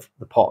of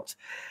the pot.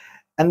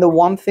 And the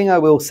one thing I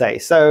will say,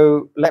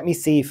 so let me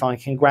see if I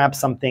can grab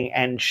something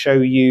and show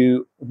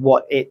you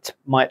what it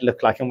might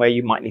look like and where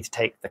you might need to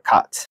take the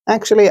cut.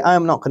 Actually,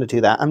 I'm not going to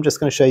do that. I'm just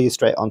going to show you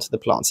straight onto the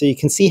plant. So you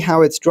can see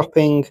how it's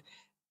dropping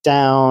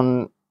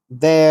down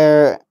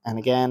there. And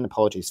again,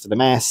 apologies for the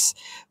mess.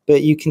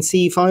 But you can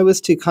see if I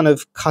was to kind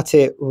of cut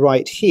it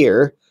right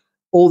here,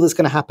 all that's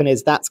going to happen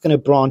is that's going to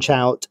branch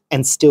out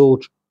and still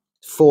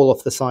fall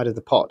off the side of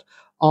the pot.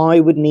 I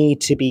would need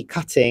to be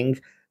cutting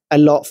a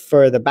lot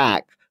further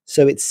back,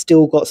 so it's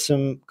still got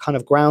some kind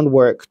of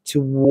groundwork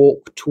to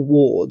walk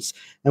towards.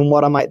 And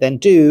what I might then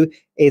do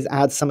is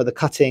add some of the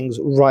cuttings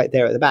right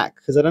there at the back,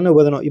 because I don't know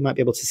whether or not you might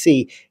be able to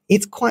see,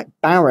 it's quite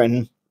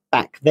barren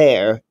back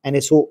there, and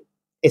it's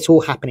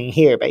all happening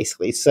here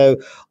basically. So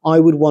I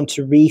would want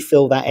to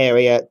refill that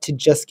area to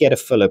just get a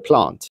fuller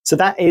plant. So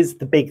that is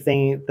the big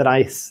thing that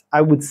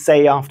I would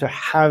say after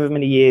however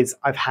many years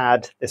I've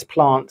had this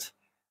plant,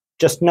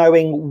 just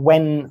knowing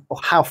when or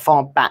how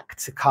far back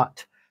to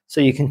cut so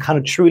you can kind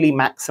of truly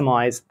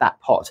maximize that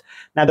pot.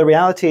 Now the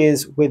reality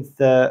is, with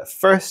the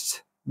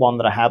first one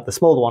that I have, the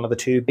smaller one of the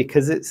two,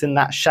 because it's in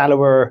that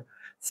shallower,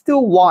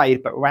 still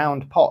wide but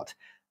round pot,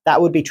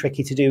 that would be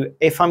tricky to do.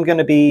 If I'm going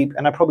to be,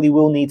 and I probably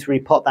will need to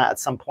repot that at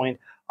some point,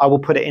 I will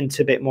put it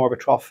into a bit more of a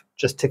trough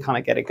just to kind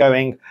of get it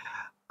going.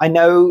 I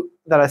know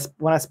that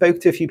when I spoke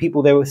to a few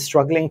people, they were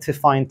struggling to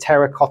find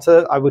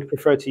terracotta. I would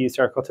prefer to use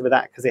terracotta with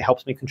that because it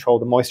helps me control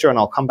the moisture, and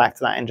I'll come back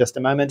to that in just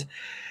a moment.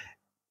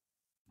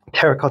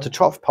 Terracotta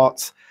trough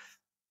pots,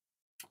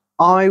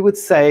 I would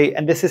say,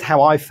 and this is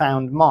how I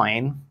found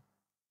mine,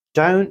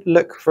 don't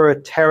look for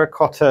a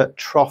terracotta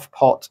trough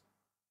pot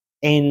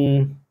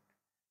in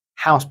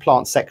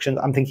houseplant section.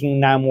 I'm thinking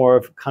now more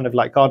of kind of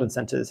like garden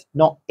centers,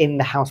 not in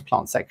the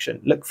houseplant section.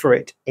 Look for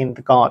it in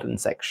the garden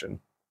section.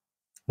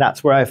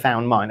 That's where I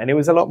found mine, and it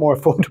was a lot more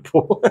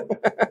affordable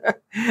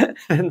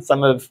than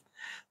some of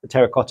the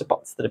terracotta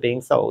pots that are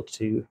being sold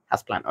to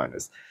houseplant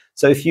owners.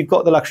 So if you've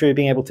got the luxury of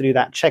being able to do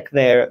that, check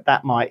there.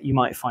 You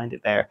might find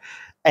it there.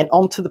 And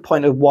on to the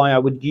point of why I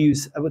would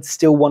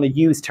still want to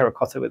use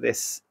terracotta with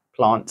this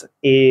plant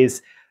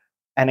is,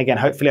 and again,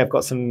 hopefully I've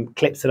got some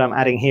clips that I'm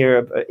adding here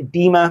of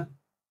edema.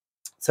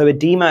 So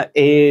edema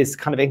is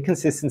kind of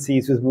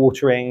inconsistencies with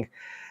watering.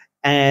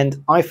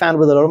 And I found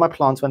with a lot of my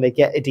plants, when they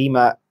get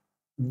edema,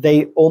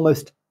 they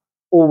almost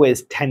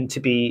always tend to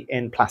be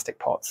in plastic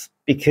pots,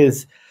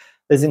 because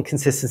there's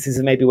inconsistencies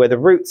in maybe where the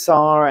roots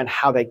are and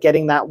how they're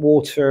getting that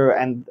water.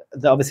 And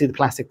obviously the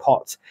plastic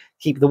pots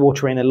keep the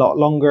water in a lot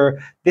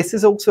longer. This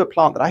is also a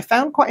plant that I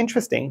found quite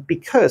interesting,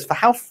 because for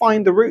how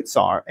fine the roots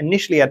are,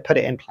 initially I'd put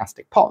it in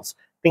plastic pots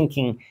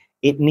thinking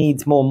it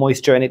needs more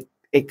moisture and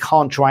it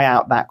can't dry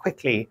out that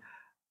quickly.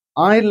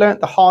 I learned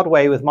the hard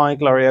way with my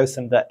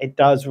gloriosum that it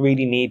does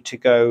really need to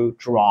go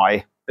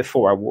dry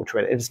before I water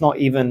it. It's not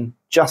even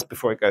just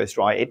before it goes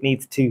dry. It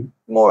needs to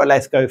more or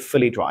less go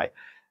fully dry.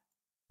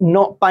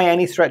 Not by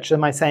any stretch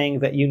am I saying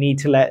that you need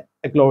to let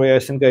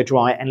gloriosum go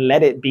dry and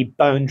let it be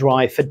bone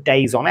dry for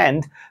days on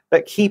end,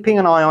 but keeping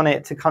an eye on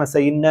it to kind of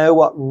say, you know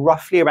what,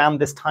 roughly around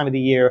this time of the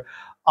year,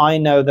 I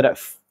know that at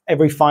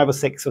every 5 or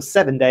 6 or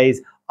 7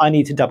 days, I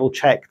need to double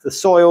check the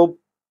soil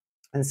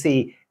and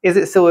see, is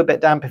it still a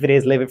bit damp? If it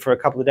is, leave it for a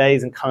couple of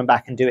days and come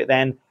back and do it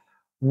then.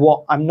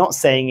 What I'm not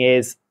saying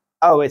is,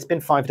 oh, it's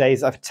been 5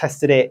 days, I've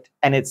tested it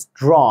and it's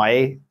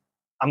dry,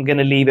 I'm going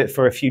to leave it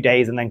for a few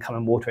days and then come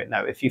and water it.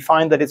 No, if you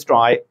find that it's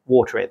dry,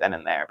 water it then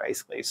and there,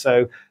 basically.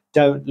 So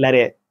don't let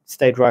it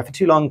stay dry for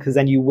too long, because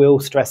then you will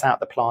stress out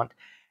the plant.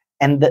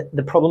 And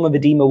the problem of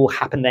edema will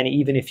happen then,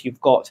 even if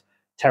you've got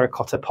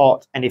terracotta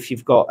pot and if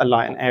you've got a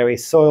light and airy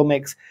soil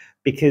mix,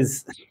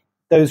 because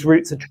those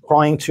roots are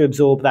trying to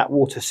absorb that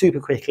water super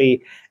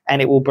quickly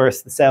and it will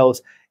burst the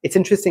cells. It's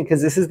interesting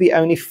because this is the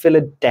only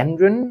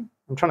philodendron,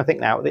 I'm trying to think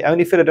now, the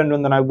only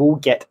philodendron that I will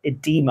get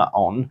edema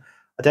on.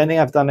 I don't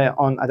think I've done it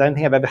on, I don't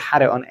think I've ever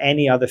had it on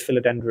any other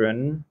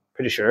philodendron,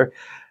 pretty sure.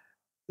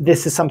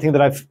 This is something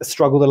that I've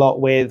struggled a lot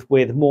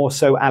with more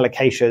so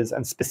alocasias,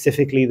 and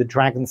specifically the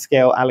dragon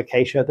scale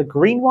alocasia, the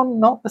green one,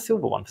 not the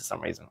silver one for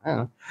some reason.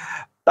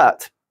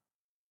 But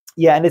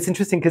yeah, and it's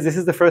interesting because this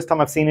is the first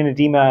time I've seen an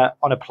edema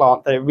on a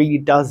plant that it really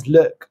does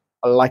look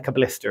like a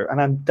blister.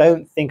 And I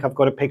don't think I've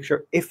got a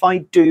picture. If I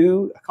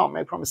do, I can't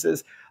make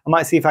promises. I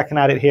might see if I can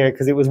add it here,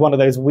 because it was one of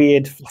those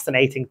weird,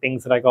 fascinating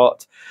things that I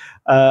got,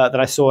 that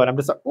I saw, and I'm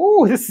just like,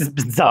 oh, this is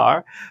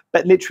bizarre.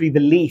 But literally the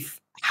leaf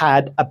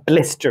had a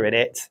blister in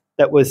it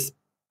that was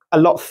a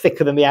lot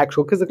thicker than the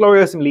actual, because the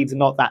gloriosum leaves are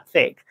not that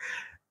thick,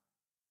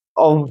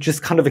 of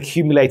just kind of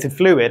accumulated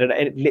fluid, and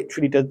it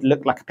literally does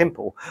look like a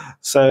pimple.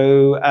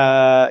 So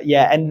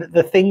yeah, and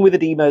the thing with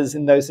edemas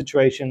in those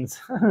situations,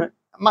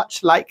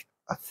 much like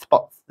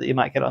spots that you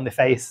might get on the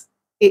face,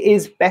 it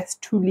is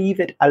best to leave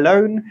it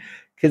alone,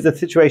 because the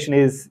situation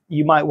is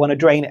you might want to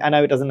drain it. I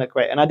know it doesn't look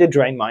great, and I did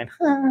drain mine.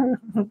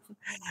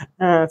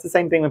 It's the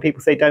same thing when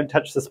people say don't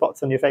touch the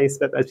spots on your face,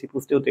 but most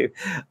people still do.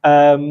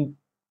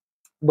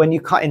 When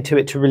you cut into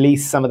it to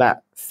release some of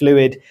that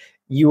fluid,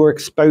 you are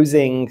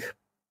exposing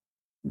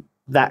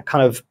that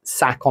kind of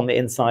sac on the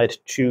inside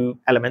to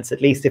elements.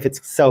 At least if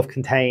it's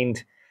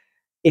self-contained,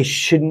 it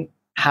shouldn't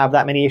have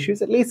that many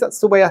issues. At least that's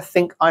the way I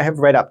think I have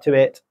read up to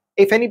it.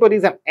 If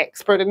anybody's an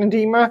expert in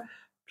edema,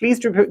 please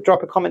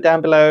drop a comment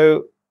down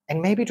below,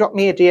 and maybe drop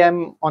me a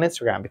DM on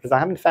Instagram, because I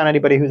haven't found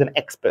anybody who's an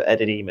expert at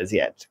edemas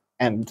yet,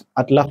 and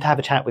I'd love to have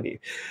a chat with you.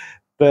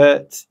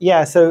 But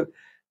yeah, so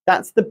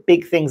that's the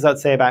big things I'd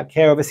say about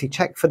care. Obviously,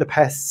 check for the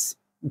pests,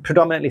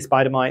 predominantly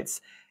spider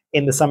mites.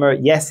 In the summer,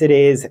 yes, it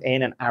is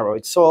in an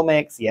aroid soil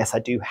mix. Yes, I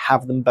do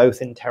have them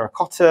both in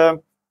terracotta.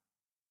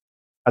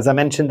 As I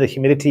mentioned, the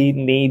humidity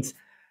needs,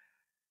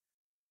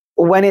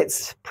 when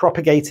it's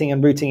propagating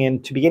and rooting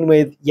in to begin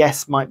with,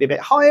 yes, might be a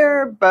bit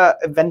higher, but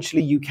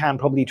eventually you can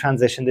probably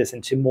transition this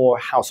into more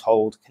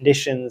household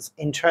conditions.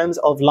 In terms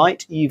of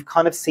light, you've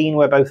kind of seen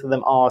where both of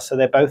them are. So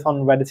they're both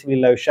on relatively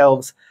low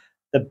shelves.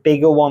 The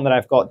bigger one that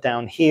I've got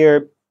down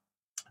here,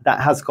 that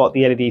has got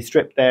the LED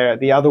strip there.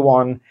 The other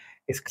one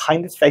is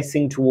kind of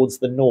facing towards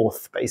the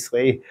north,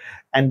 basically,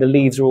 and the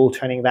leaves are all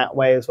turning that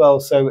way as well.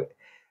 So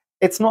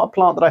it's not a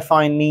plant that I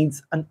find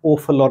needs an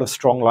awful lot of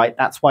strong light.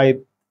 That's why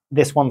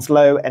this one's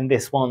low and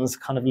this one's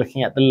kind of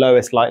looking at the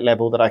lowest light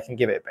level that I can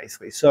give it,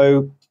 basically.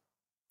 So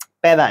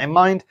bear that in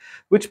mind,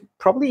 which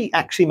probably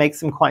actually makes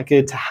them quite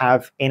good to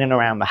have in and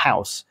around the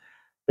house.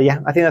 But yeah,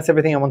 I think that's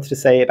everything I wanted to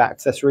say about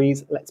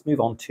accessories. Let's move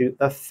on to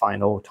the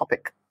final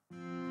topic.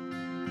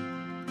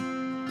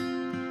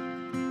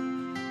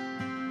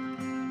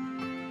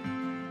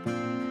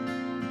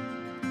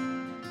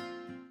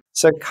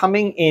 So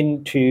coming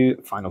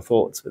into final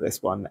thoughts with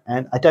this one,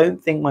 and I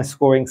don't think my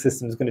scoring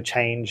system is going to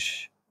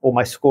change, or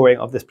my scoring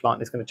of this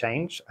plant is going to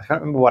change. I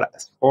can't remember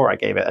what score I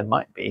gave it. It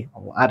might be.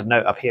 I'll add a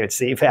note up here to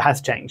see if it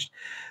has changed.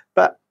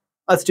 But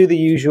let's do the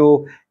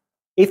usual.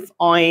 If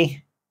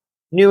I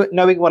knew,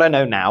 knowing what I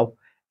know now,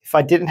 if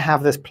I didn't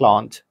have this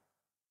plant,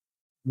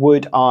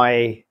 would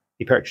I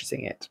be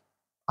purchasing it?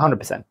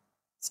 100%.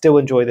 Still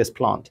enjoy this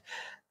plant.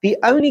 The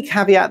only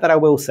caveat that I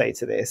will say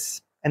to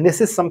this, and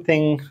this is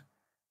something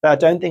that I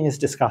don't think is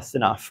discussed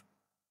enough.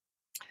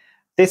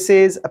 This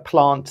is a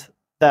plant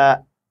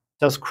that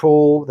does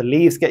crawl, the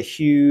leaves get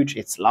huge,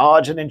 it's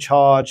large and in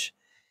charge.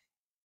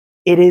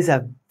 It is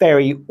a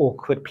very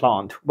awkward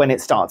plant when it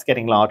starts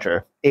getting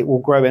larger. It will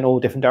grow in all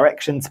different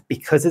directions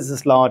because it's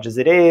as large as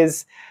it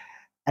is,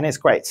 and it's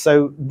great.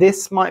 So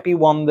this might be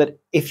one that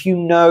if you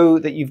know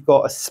that you've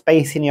got a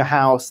space in your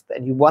house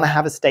and you want to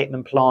have a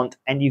statement plant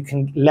and you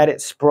can let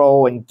it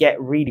sprawl and get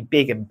really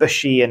big and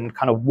bushy and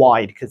kind of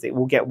wide, because it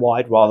will get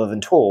wide rather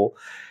than tall,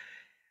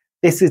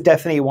 this is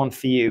definitely one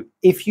for you.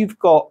 If you've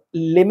got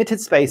limited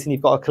space and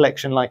you've got a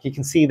collection like you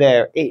can see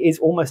there, it is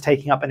almost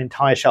taking up an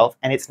entire shelf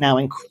and it's now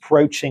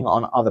encroaching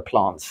on other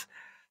plants.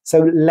 So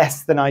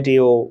less than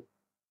ideal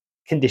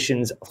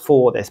conditions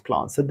for this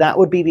plant. So that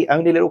would be the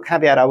only little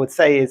caveat I would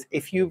say, is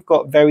if you've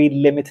got very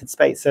limited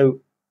space.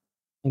 So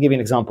I'll give you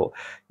an example.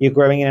 You're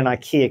growing in an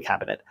IKEA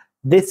cabinet.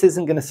 This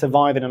isn't going to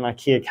survive in an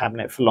IKEA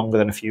cabinet for longer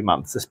than a few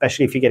months,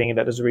 especially if you're getting it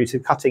as a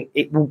rooted cutting.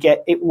 It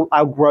will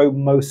outgrow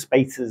most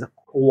spaces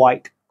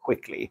quite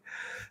quickly.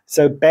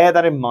 So bear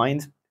that in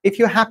mind. If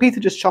you're happy to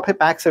just chop it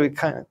back so it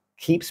kind of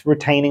keeps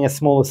retaining a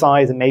smaller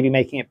size and maybe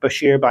making it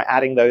bushier by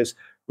adding those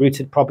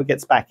rooted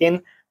propagates back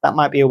in, that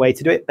might be a way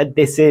to do it. But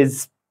this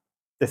is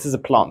a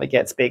plant that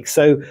gets big.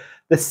 So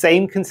the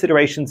same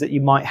considerations that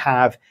you might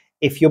have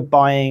if you're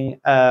buying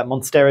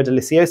Monstera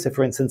deliciosa,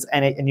 for instance,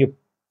 and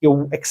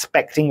you're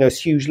expecting those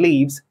huge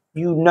leaves,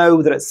 you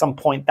know that at some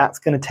point that's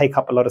going to take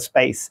up a lot of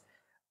space,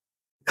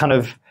 kind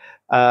of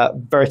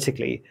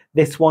vertically.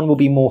 This one will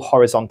be more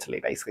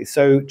horizontally, basically.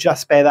 So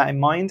just bear that in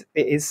mind.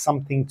 It is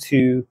something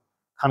to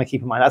kind of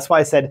keep in mind. That's why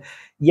I said,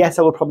 yes,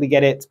 I will probably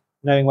get it,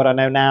 knowing what I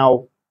know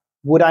now.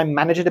 Would I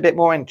manage it a bit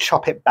more and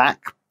chop it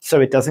back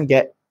so it doesn't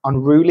get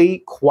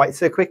unruly quite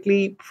so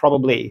quickly?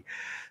 Probably.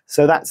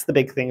 So that's the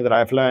big thing that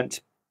I've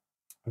learned.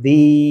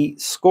 The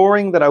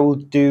scoring that I will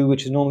do,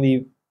 which is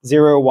normally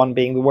 0 or 1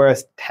 being the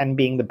worst, 10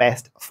 being the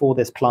best for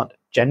this plant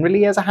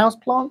generally as a house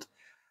plant,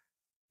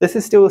 this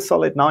is still a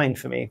solid 9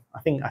 for me. I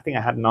think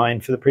I had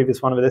 9 for the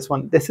previous one, but this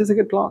one, this is a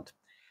good plant.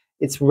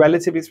 It's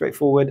relatively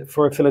straightforward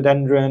for a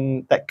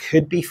philodendron that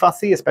could be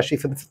fussy, especially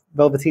for the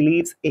velvety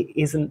leaves. It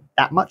isn't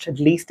that much. At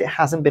least it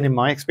hasn't been in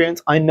my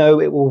experience. I know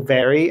it will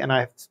vary, and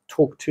I've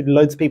talked to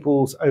loads of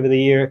people over the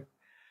year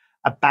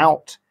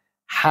about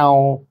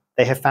how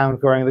they have found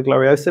growing the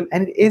gloriosum,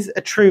 and it is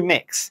a true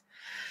mix.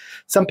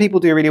 Some people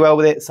do really well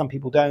with it, some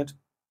people don't,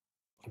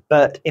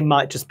 but it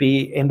might just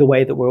be in the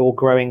way that we're all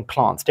growing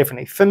plants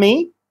differently. For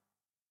me,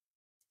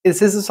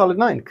 this is a solid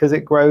 9 because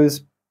it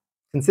grows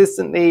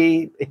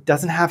consistently. It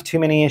doesn't have too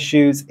many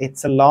issues.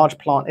 It's a large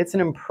plant. It's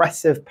an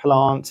impressive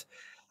plant.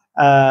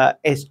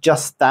 It's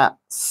just that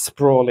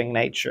sprawling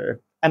nature.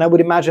 And I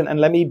would imagine,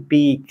 and let me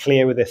be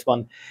clear with this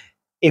one,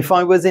 if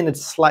I was in a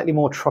slightly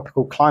more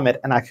tropical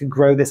climate and I could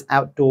grow this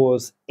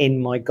outdoors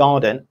in my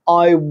garden,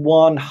 I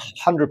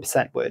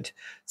 100% would.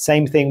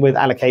 Same thing with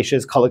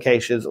alocasias,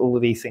 colocasias, all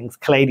of these things.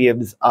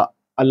 Caladiums,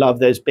 I love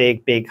those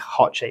big,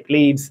 heart-shaped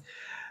leaves.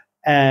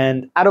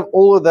 And out of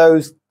all of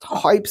those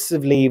types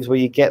of leaves where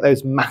you get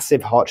those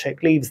massive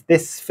heart-shaped leaves,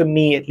 this, for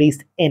me, at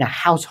least in a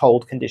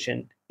household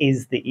condition,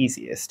 is the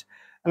easiest.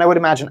 And I would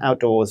imagine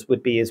outdoors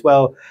would be as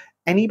well.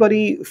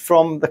 Anybody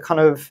from the kind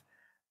of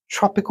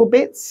tropical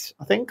bits,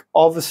 I think,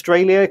 of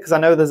Australia, because I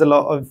know there's a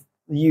lot of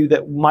you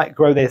that might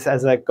grow this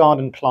as a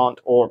garden plant,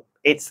 or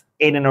it's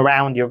in and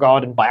around your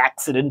garden by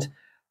accident.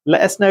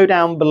 Let us know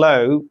down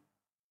below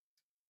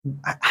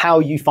how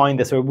you find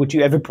this, or would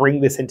you ever bring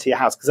this into your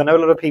house? Because I know a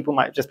lot of people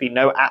might just be,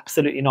 no,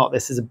 absolutely not.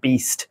 This is a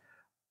beast.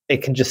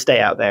 It can just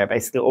stay out there,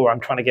 basically, or I'm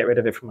trying to get rid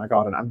of it from my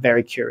garden. I'm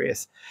very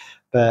curious.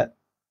 But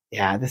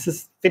yeah, this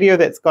is a video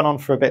that's gone on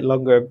for a bit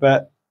longer,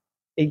 but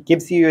it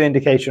gives you an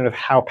indication of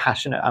how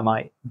passionate I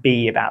might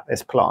be about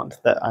this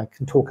plant, that I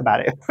can talk about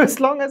it for as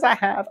long as I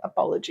have.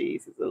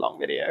 Apologies, it's a long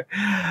video.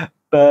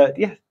 But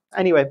yeah,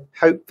 anyway,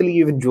 hopefully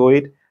you've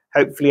enjoyed.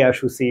 Hopefully I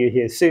shall see you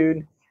here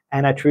soon.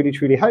 And I truly,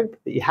 truly hope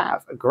that you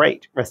have a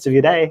great rest of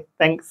your day.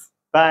 Thanks.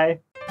 Bye.